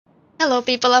Hello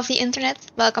people of the internet,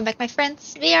 welcome back my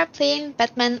friends. We are playing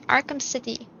Batman Arkham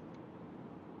City.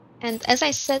 And as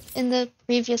I said in the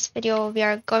previous video, we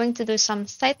are going to do some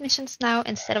side missions now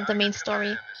instead of the main story.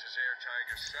 This is Air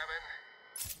Tiger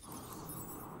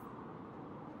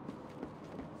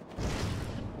 7.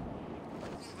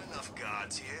 We have enough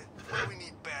guards here. What do we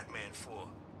need Batman for?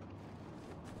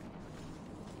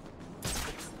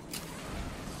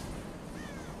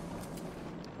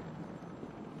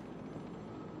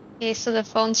 Okay, so the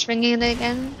phone's ringing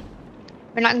again.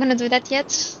 We're not gonna do that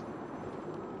yet.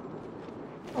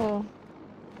 Oh.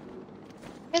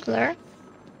 Riddler?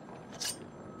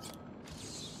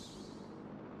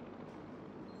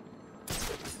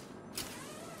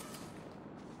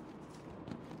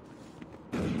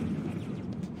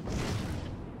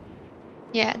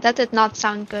 Yeah, that did not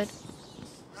sound good.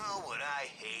 Oh, what I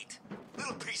hate.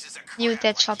 Little pieces of crap. You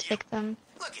Deadshot like you. victim.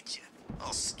 Look at you,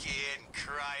 all scared and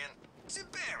crying. It's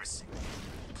embarrassing.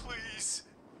 Please,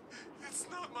 it's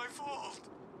not my fault.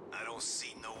 I don't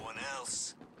see no one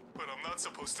else. But I'm not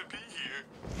supposed to be here.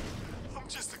 I'm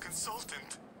just a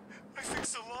consultant. I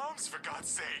fix alarms, for God's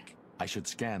sake. I should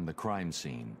scan the crime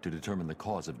scene to determine the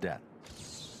cause of death.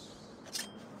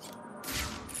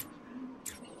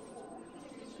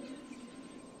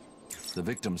 The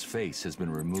victim's face has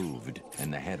been removed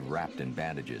and the head wrapped in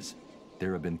bandages.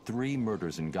 There have been 3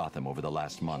 murders in Gotham over the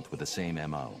last month with the same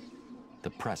MO. The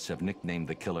press have nicknamed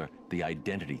the killer the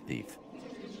Identity Thief.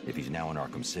 If he's now in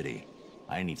Arkham City,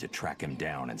 I need to track him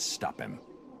down and stop him.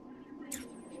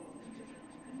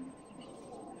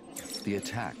 The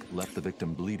attack left the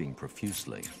victim bleeding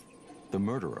profusely. The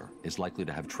murderer is likely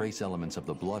to have trace elements of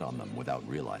the blood on them without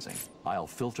realizing. I'll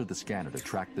filter the scanner to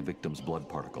track the victim's blood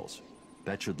particles.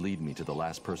 That should lead me to the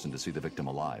last person to see the victim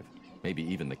alive. Maybe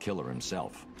even the killer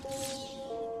himself.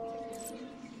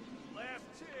 Last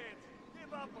chance.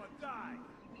 Give up or die.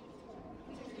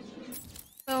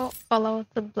 So follow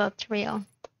the blood trail.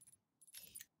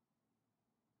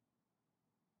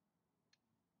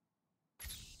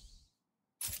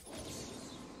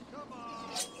 Come on.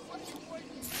 What are you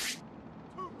waiting for?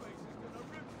 Two-Face's gonna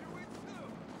rip you in two.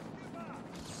 Give up.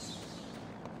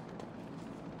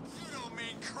 You don't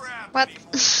mean crap What?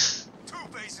 anymore.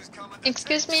 Two-Face is coming to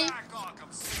Excuse take me? back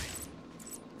Arkham City.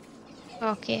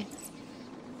 Okay.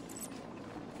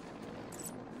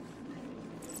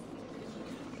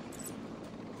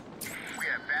 We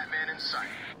have Batman in sight.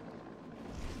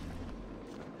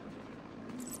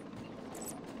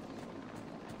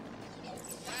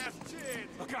 Last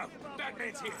chance. Look out.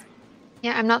 Batman's here.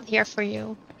 Yeah, I'm not here for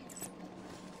you.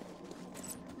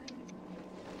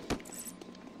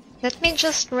 Let me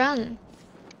just run.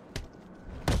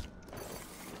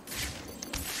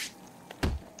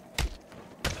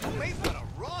 You may wanna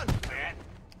run, Bat.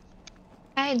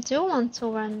 I do want to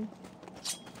run.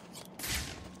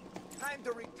 Time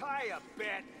to retire,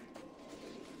 Bat.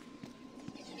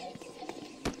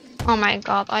 Oh my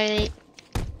god,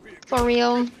 for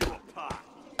real?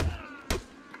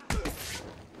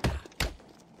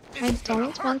 I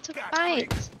don't want to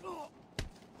fight.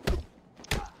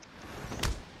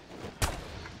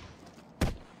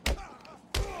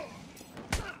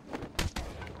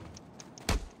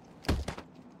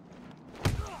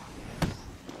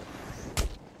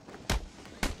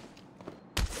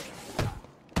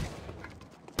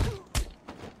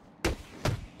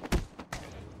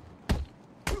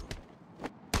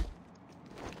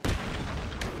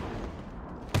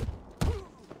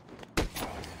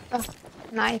 Oh,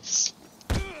 knives.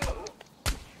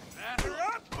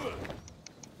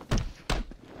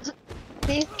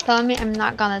 Please tell me I'm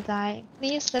not gonna die.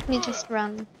 Please let me just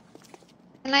run.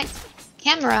 Can I?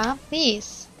 Camera,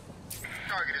 please.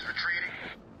 Target is retreating.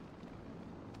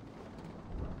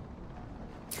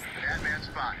 Batman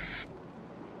spotted.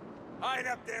 Hide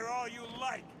up there all you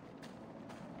like.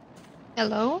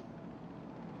 Hello?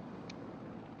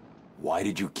 Why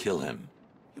did you kill him?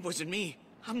 It wasn't me.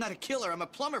 I'm not a killer. I'm a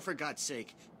plumber, for God's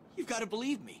sake. You've got to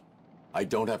believe me. I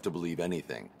don't have to believe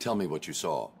anything. Tell me what you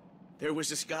saw. There was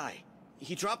this guy.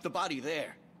 He dropped the body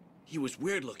there. He was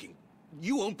weird looking.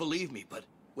 You won't believe me, but,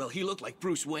 well, he looked like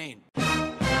Bruce Wayne.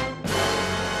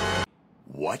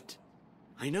 What?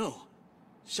 I know.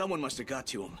 Someone must have got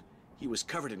to him. He was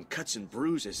covered in cuts and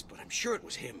bruises, but I'm sure it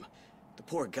was him. The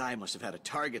poor guy must have had a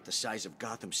target the size of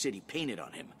Gotham City painted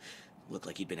on him. Looked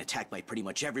like he'd been attacked by pretty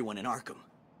much everyone in Arkham.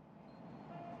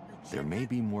 There may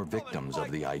be more victims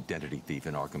of the Identity Thief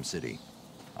in Arkham City.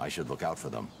 I should look out for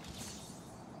them.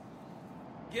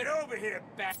 Get over here,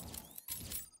 Bat.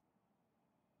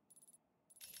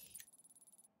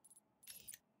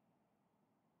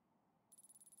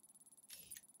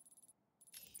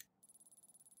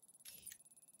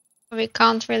 We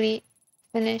can't really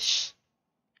finish.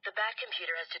 The bat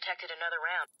computer has detected another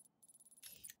round.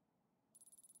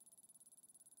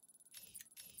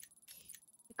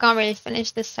 We can't really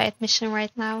finish this side mission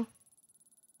right now.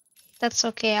 That's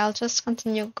okay, I'll just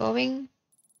continue going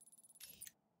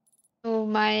to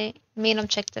my main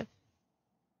objective,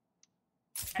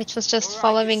 which was just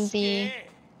following the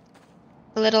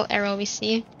little arrow we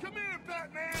see. Come here,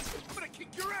 Batman! I'm gonna kick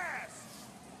your ass!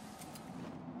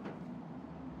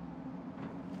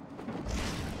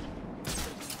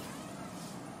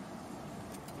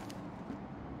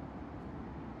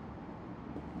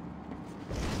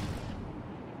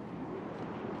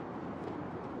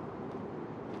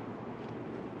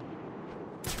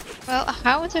 Well,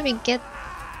 how do we get...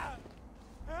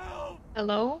 Help!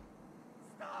 Hello?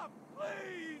 Stop,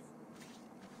 please!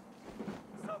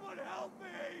 Someone help me!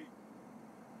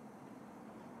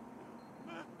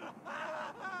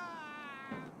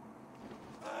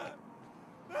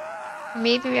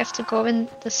 Maybe we have to go in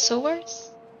the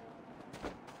sewers?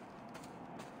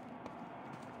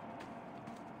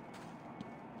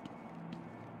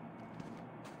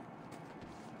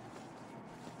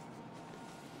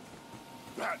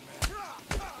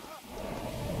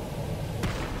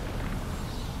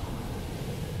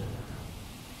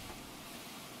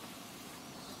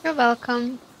 You're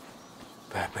welcome.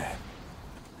 Batman,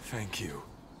 thank you.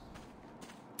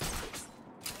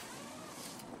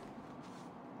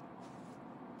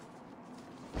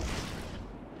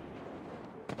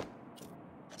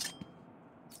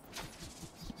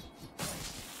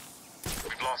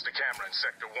 We've lost a camera in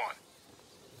Sector 1.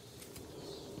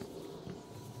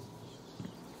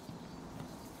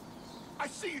 I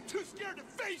see you too scared to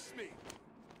face me!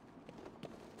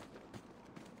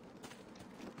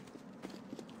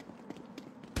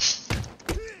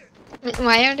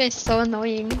 Why are they so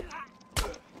annoying?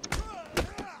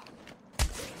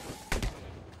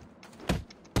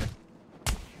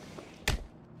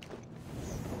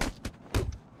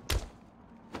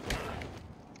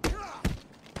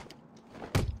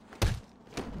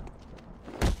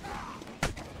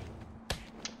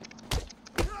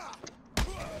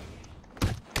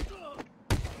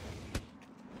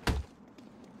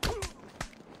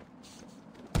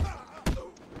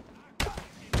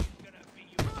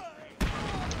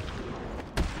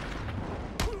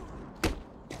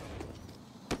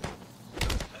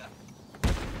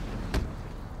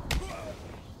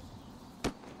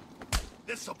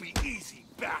 This'll be easy,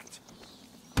 Bat!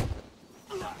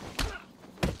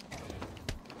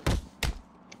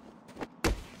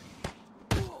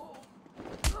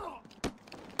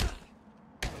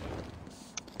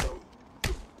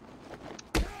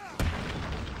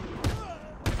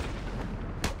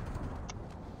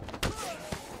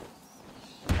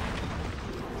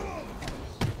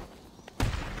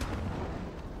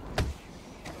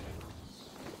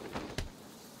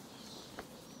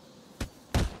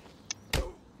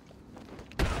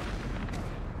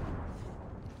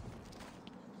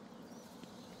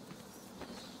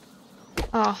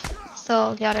 Oh,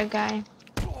 still the other guy.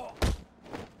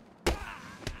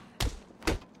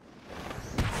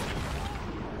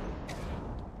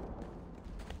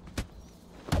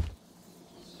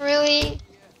 Really?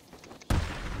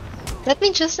 Let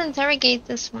me just interrogate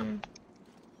this one.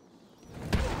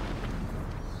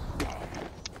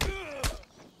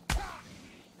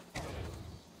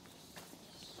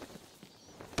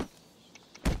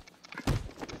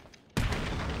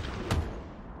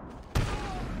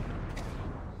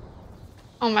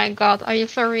 Oh my god, are you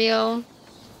for real?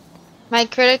 My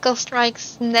critical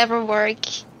strikes never work,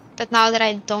 but now that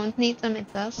I don't need them,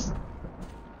 it does.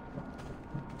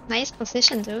 Nice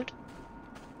position, dude.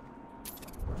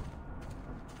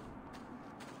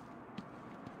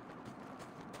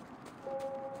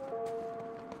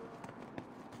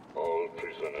 All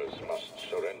prisoners must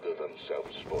surrender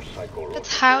themselves for psychological But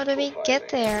how do we get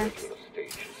profiling there? at regular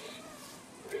stages.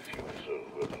 Refusal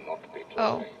will not be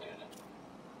Oh. tolerated.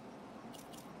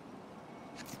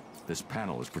 This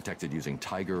panel is protected using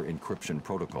Tiger encryption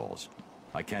protocols.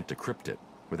 I can't decrypt it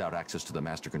without access to the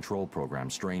master control program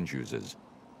Strange uses.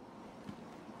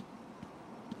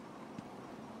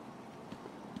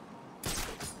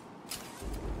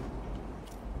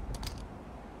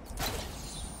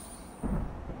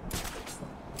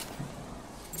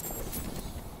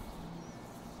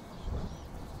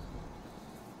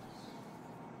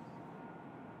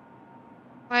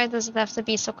 Why does it have to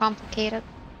be so complicated?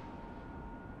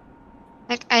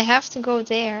 Like, I have to go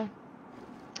there.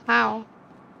 How?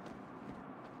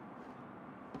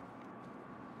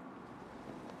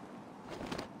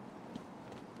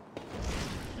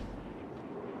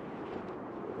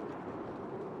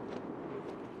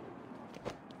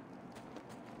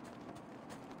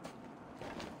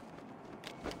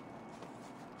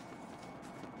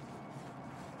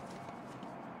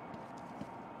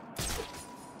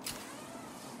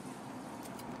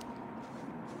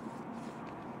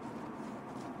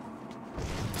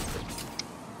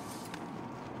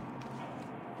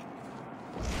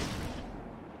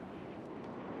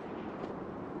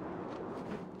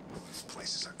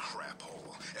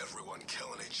 Everyone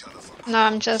killing each other for No,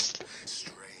 I'm crumbs. just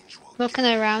Strange will looking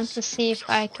get around his. to see if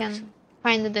I Just wait. can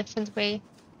find a different way.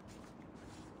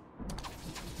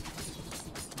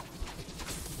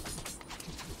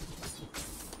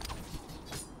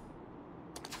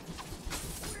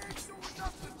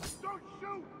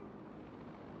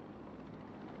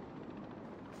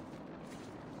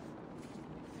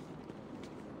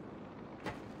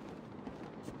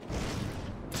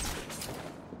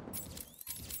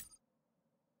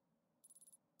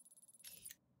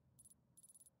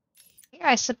 Yeah,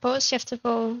 I suppose you have to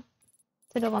go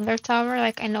to the Wonder Tower.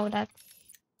 Like, I know that.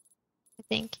 I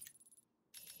think.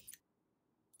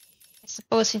 I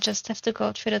suppose you just have to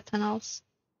go through the tunnels.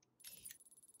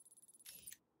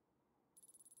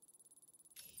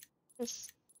 This.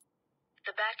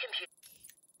 The back computer.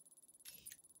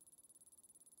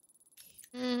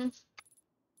 Hmm.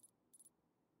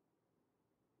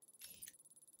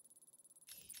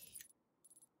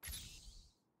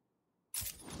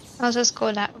 I'll just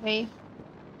go that way. You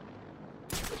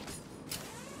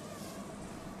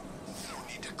don't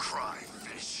need to cry,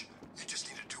 fish. You just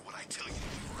need to do what I tell you to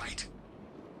do, right?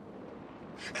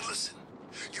 And listen,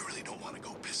 you really don't want to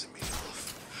go pissing me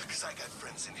off. Because I got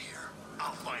friends in here.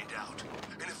 I'll find out.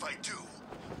 And if I do,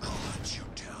 I'll hunt you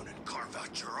down and carve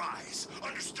out your eyes.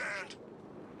 Understand?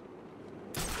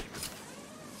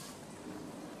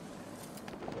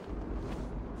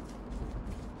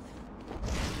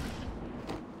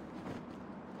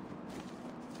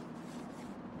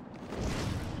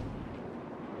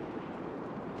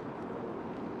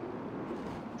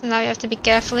 So now you have to be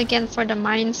careful again for the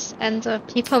mines and the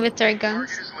people with their guns.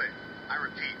 Target is lit. I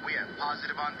repeat, we have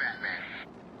positive on Batman.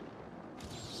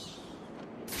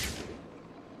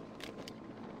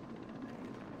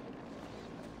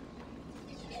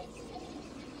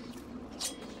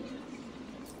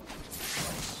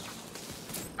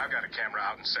 I've got a camera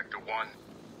out in Sector 1.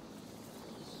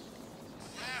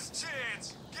 Last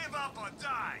chance. Give up or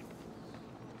die.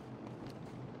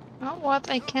 Oh, what?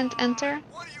 I can't enter?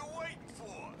 What are you waiting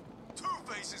for?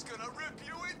 Two-Face is gonna rip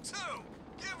you in two.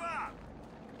 Give up.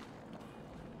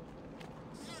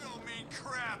 You don't mean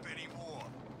crap anymore.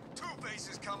 Two-Face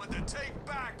is coming to take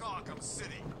back Arkham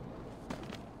City.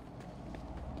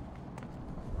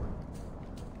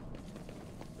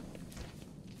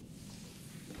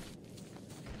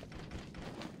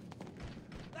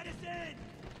 Let us in!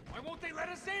 Why won't they let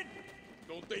us in?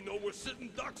 Don't they know we're sitting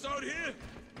ducks out here?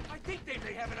 I think they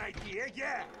may have an idea,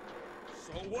 yeah.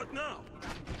 So what now?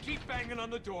 We keep banging on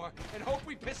the door and hope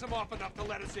we piss them off enough to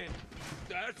let us in.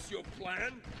 That's your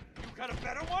plan? You got a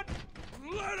better one?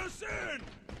 Let us in!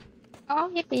 Oh,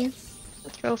 yippee. A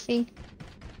trophy.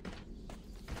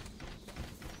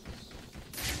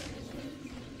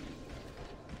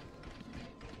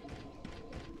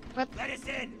 What? Let us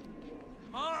in!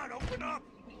 Come on, open up!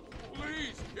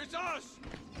 Please, it's us!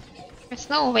 There's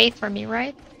no way for me,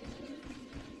 right?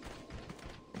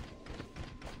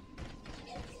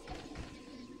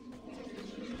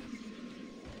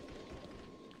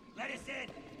 Let us in!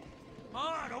 Come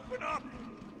on, open up!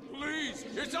 Please,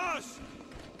 it's us!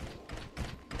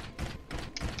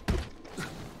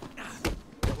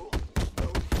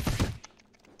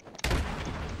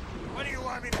 What do you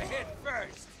want me to hit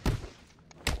first?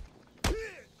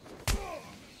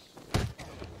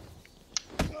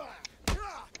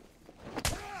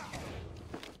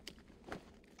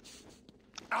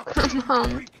 Come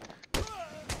on.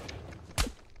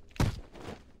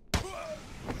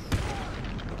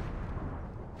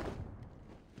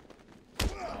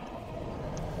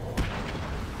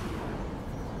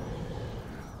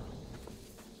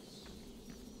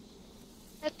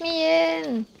 Let me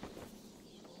in.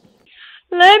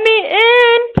 Let me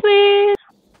in, please.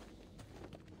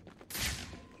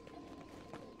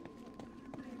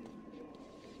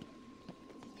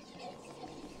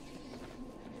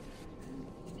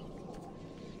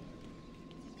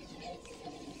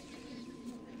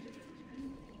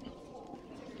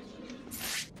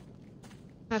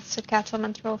 That's a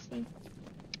Catwoman trophy.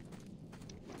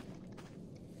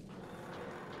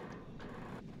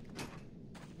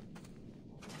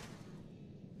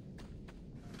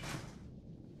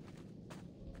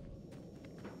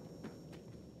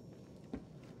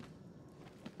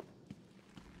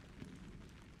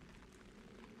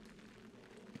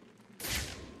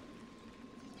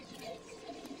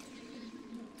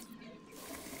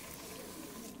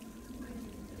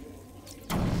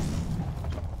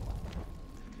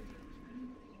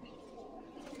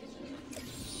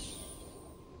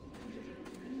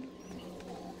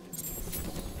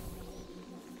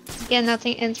 Again,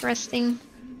 nothing interesting.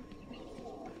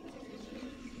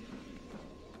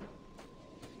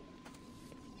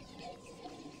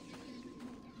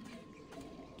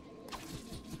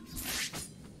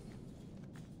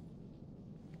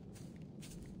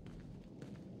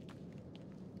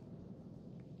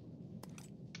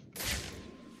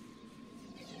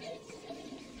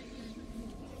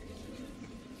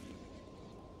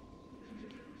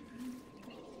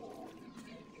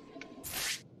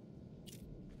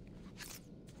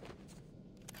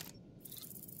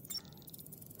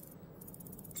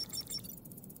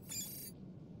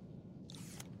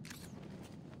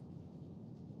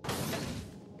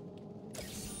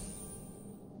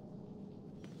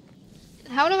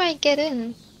 How do I get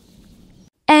in?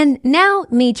 And now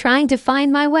me trying to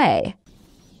find my way.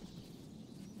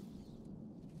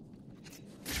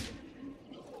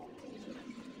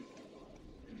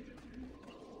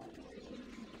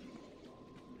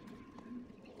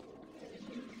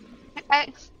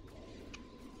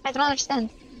 I don't understand.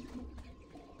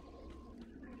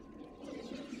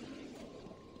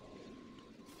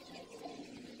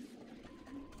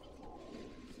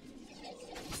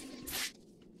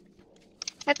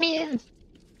 Let me in.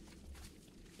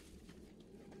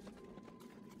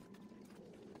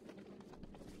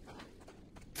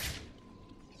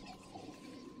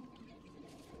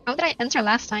 How did I enter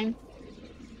last time?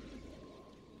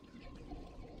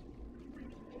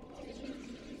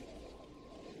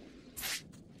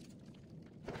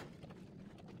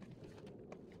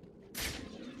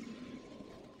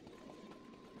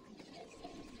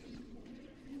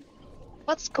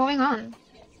 What's going on?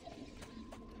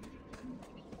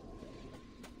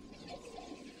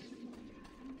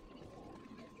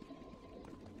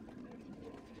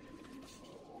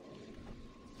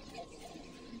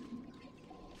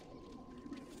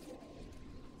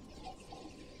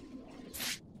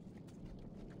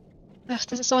 Ugh,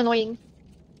 this is so annoying.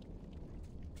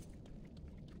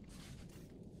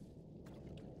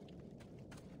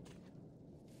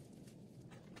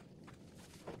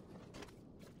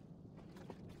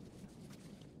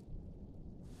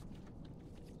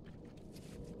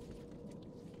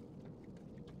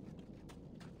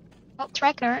 Oh,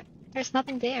 tracker. There's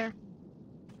nothing there.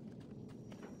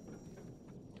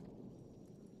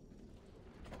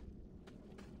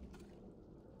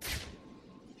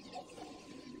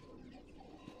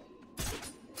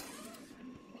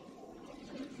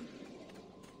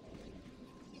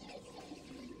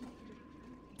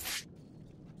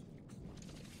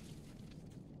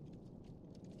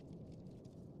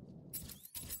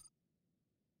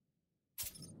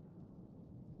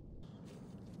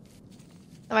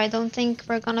 So I don't think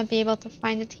we're gonna be able to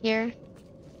find it here.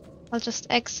 I'll just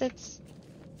exit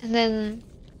and then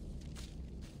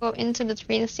go into the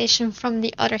train station from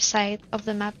the other side of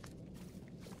the map.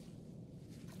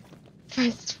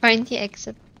 First, find the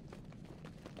exit.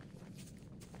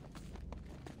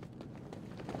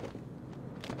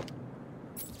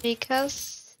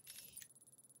 Because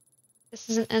this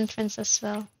is an entrance as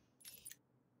well.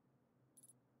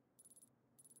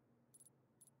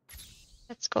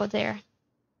 Let's go there.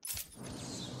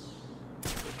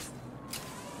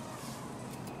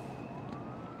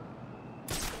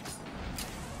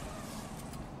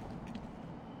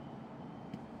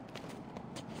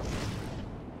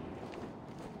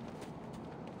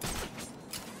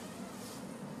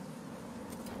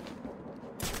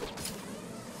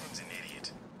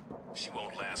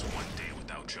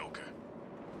 Joker.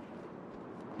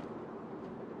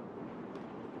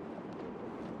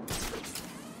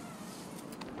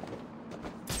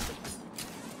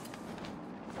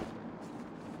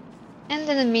 And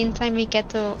in the meantime, we get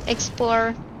to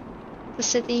explore the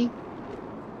city.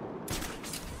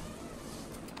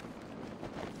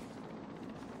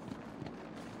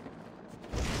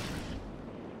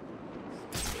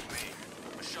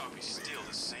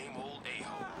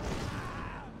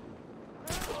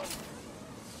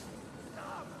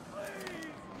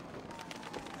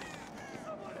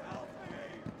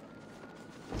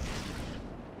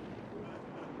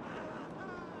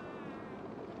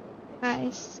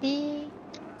 I see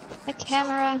the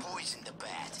camera. Poisoned the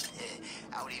bat.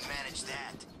 How would he manage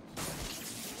that?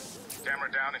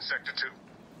 Camera down in Sector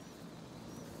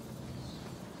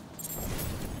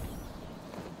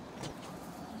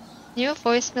 2. New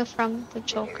voicemail from the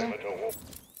Joker.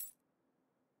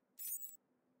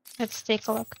 Let's take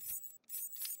a look.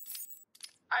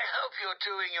 I hope you're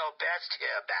doing your best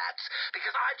here, Bats,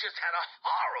 because I just had a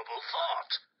horrible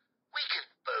thought. We could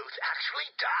both actually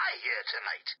die here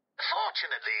tonight.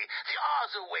 Fortunately, the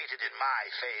odds are weighted in my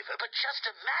favor, but just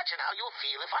imagine how you'll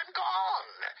feel if I'm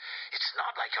gone. It's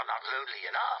not like you're not lonely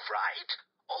enough, right?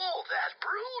 All that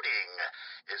brooding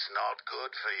is not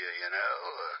good for you, you know.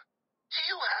 Do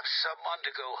you have someone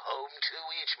to go home to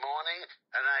each morning?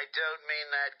 And I don't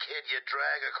mean that kid you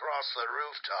drag across the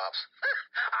rooftops.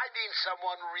 I mean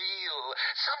someone real,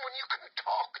 someone you can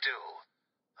talk to.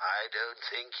 I don't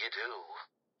think you do.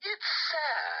 It's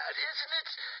sad, isn't it?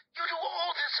 You do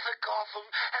all this for Gotham,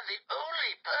 and the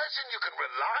only person you can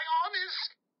rely on is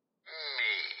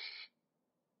me.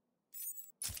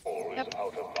 All is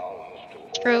out of bounds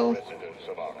to True. all residents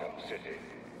of Arkham City.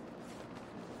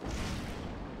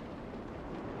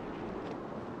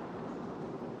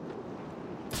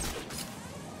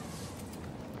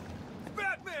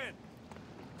 Batman!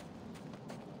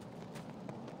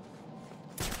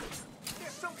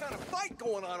 fight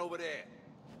going on over there.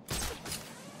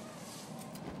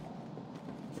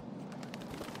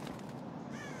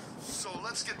 So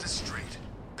let's get this straight.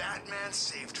 Batman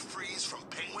saved Freeze from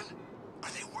Penguin? Are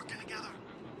they working together?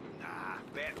 Nah,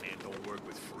 Batman don't work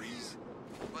with Freeze.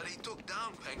 But he took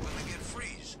down Penguin to get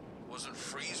Freeze. Wasn't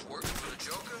Freeze working for the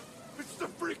Joker? It's the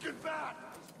freaking Bat!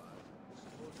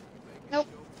 Nope.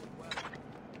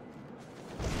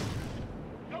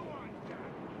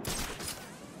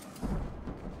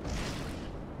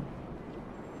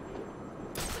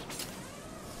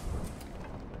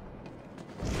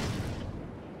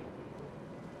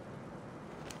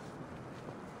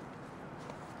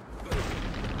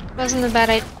 Wasn't a bad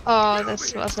idea. Oh,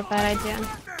 this was a bad idea.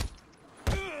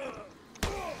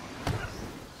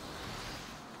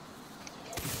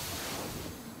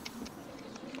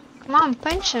 Come on,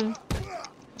 punch him.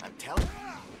 I'm telling you.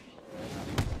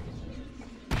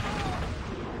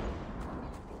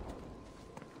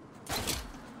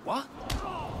 What?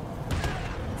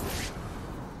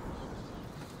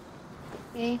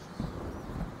 Okay.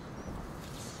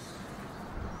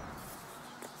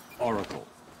 Oracle,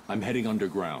 I'm heading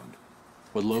underground.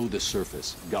 Below the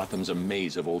surface, Gotham's a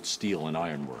maze of old steel and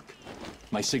ironwork.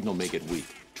 My signal may get weak.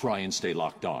 Try and stay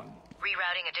locked on.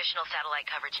 Rerouting additional satellite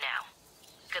coverage now.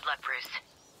 Good luck, Bruce.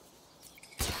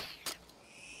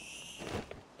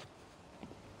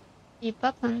 E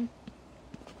button.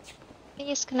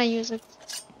 Please, can I use it?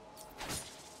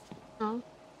 No.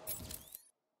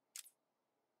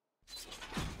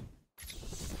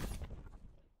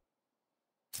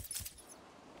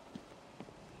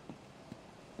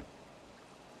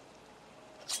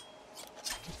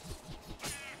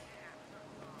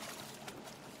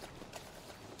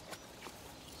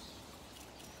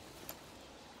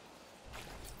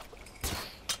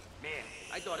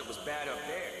 I thought it was bad up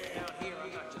there. Down here,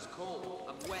 I'm not just cold.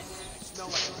 I'm wet. I smell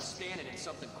like I'm standing in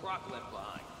something Croc left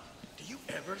behind. Do you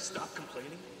ever stop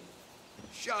complaining?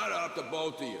 Shut up, the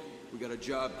both of you. We got a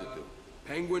job to do.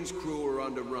 Penguin's crew are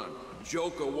on the run.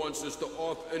 Joker wants us to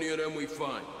off any of them we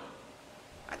find.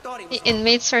 I thought he was... The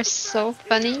inmates are so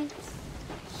funny.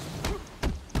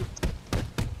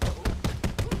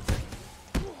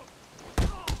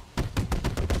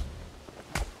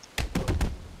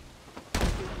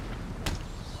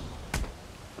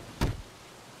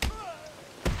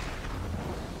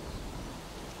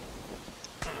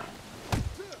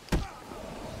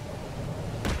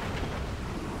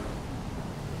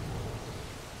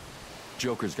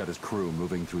 Joker's got his crew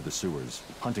moving through the sewers,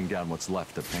 hunting down what's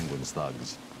left of Penguin's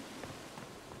thugs.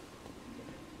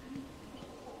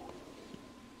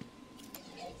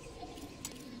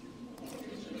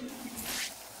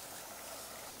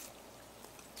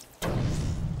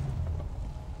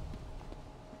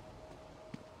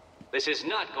 This is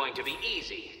not going to be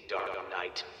easy, Dark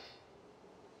Knight.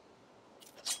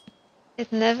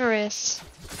 It never is.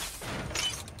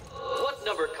 What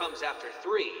number comes after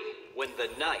 3 when the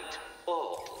night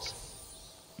falls?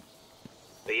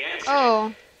 The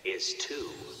answer is 2.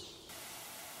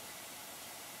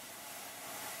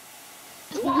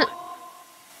 1.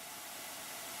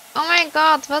 Oh my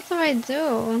god, what do I do?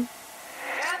 And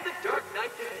the Dark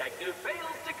Knight detective fails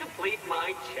to complete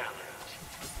my challenge.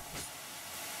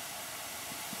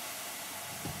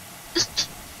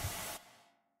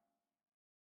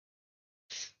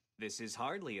 This is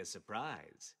hardly a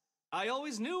surprise. I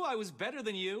always knew I was better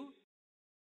than you.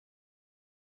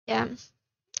 Yeah,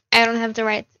 I don't have the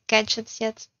right gadgets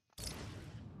yet.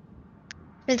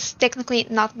 It's technically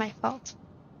not my fault.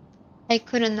 I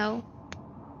couldn't know.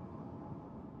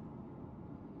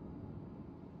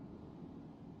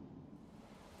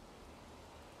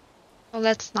 So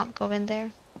let's not go in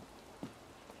there.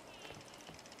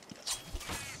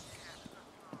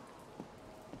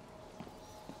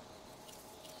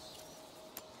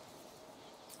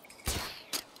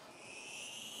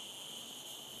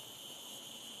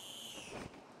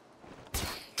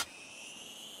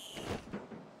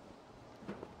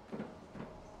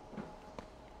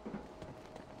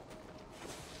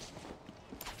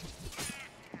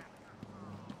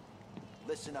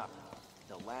 Listen up.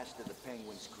 The last of the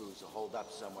Penguin's crews will hold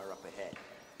up somewhere up ahead.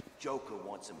 Joker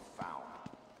wants him found.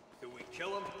 Do we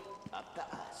kill him? Up to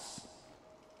us.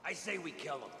 I say we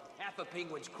kill him. Half of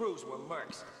Penguin's crews were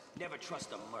mercs. Never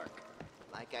trust a merc.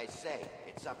 Like I say,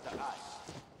 it's up to us.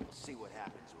 We'll see what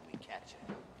happens when we catch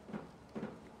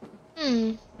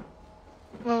him.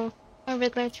 Well, a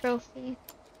Riddler trophy.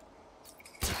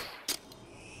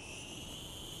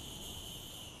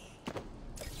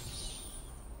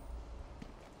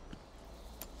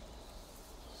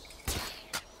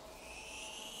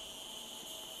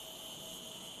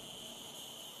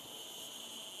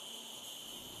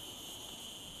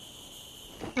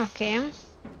 Okay.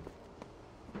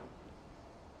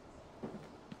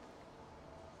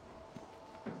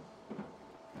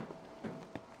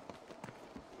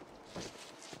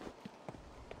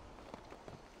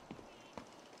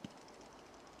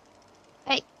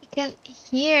 I can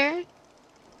hear.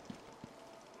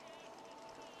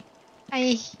 I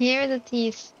hear the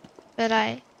teeth, but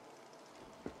I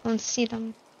don't see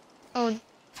them. Oh,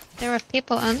 there are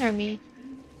people under me.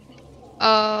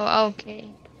 Oh, okay.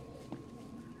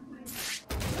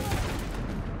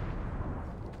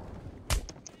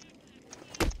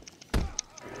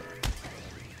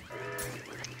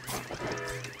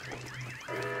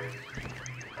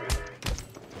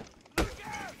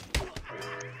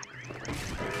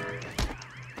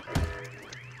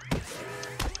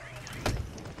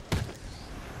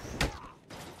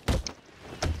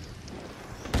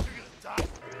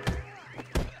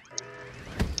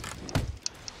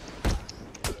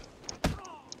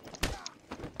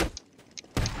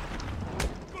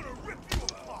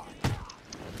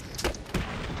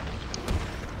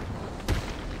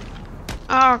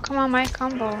 Oh, come on, my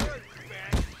combo.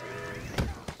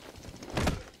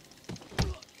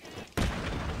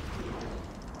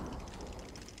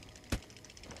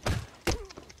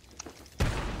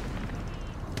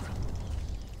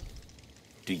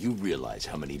 Do you realize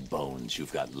how many bones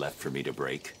you've got left for me to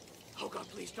break? Oh God,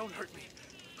 please don't hurt me.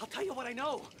 I'll tell you what I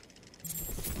know.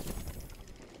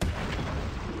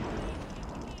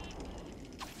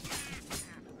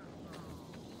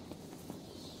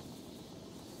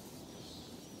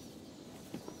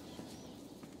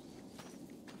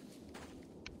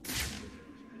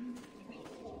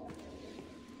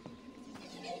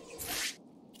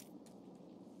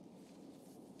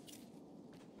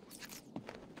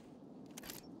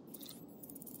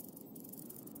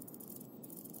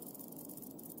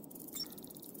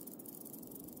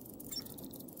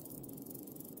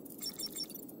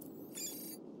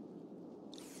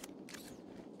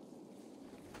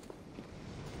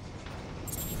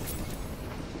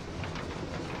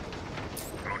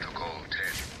 Protocol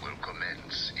 10 will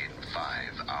commence in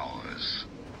 5 hours.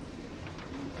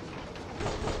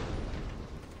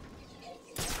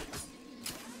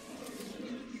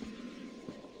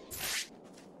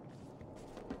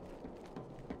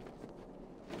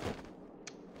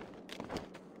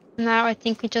 Now I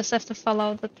think we just have to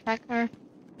follow the tracker.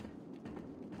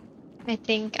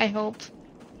 I hope.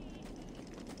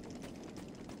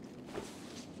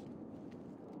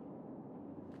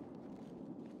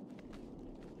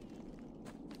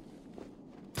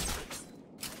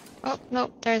 Oh, no,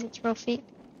 there's a trophy.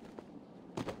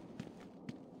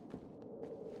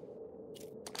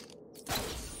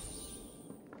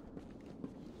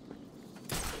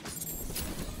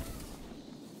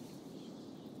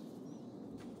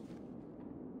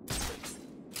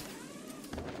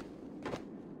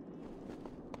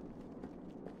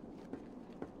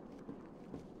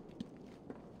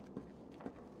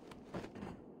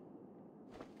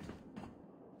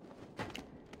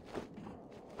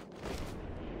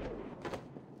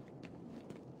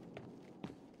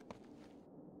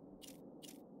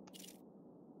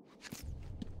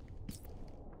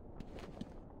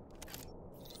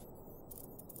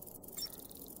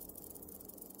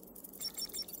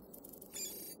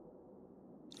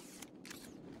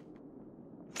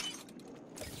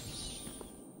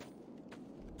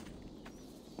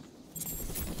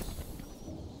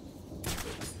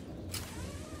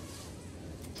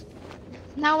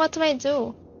 Now what do I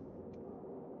do?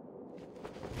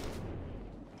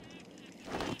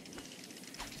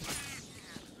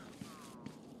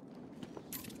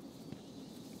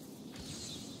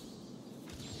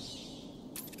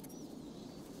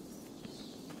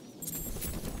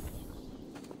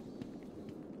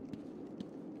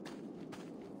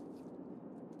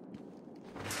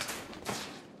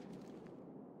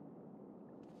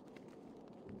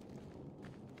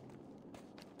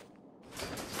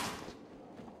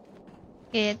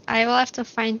 I will have to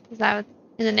find this out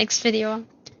in the next video.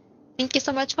 Thank you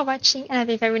so much for watching and have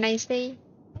a very nice day.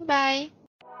 Bye bye.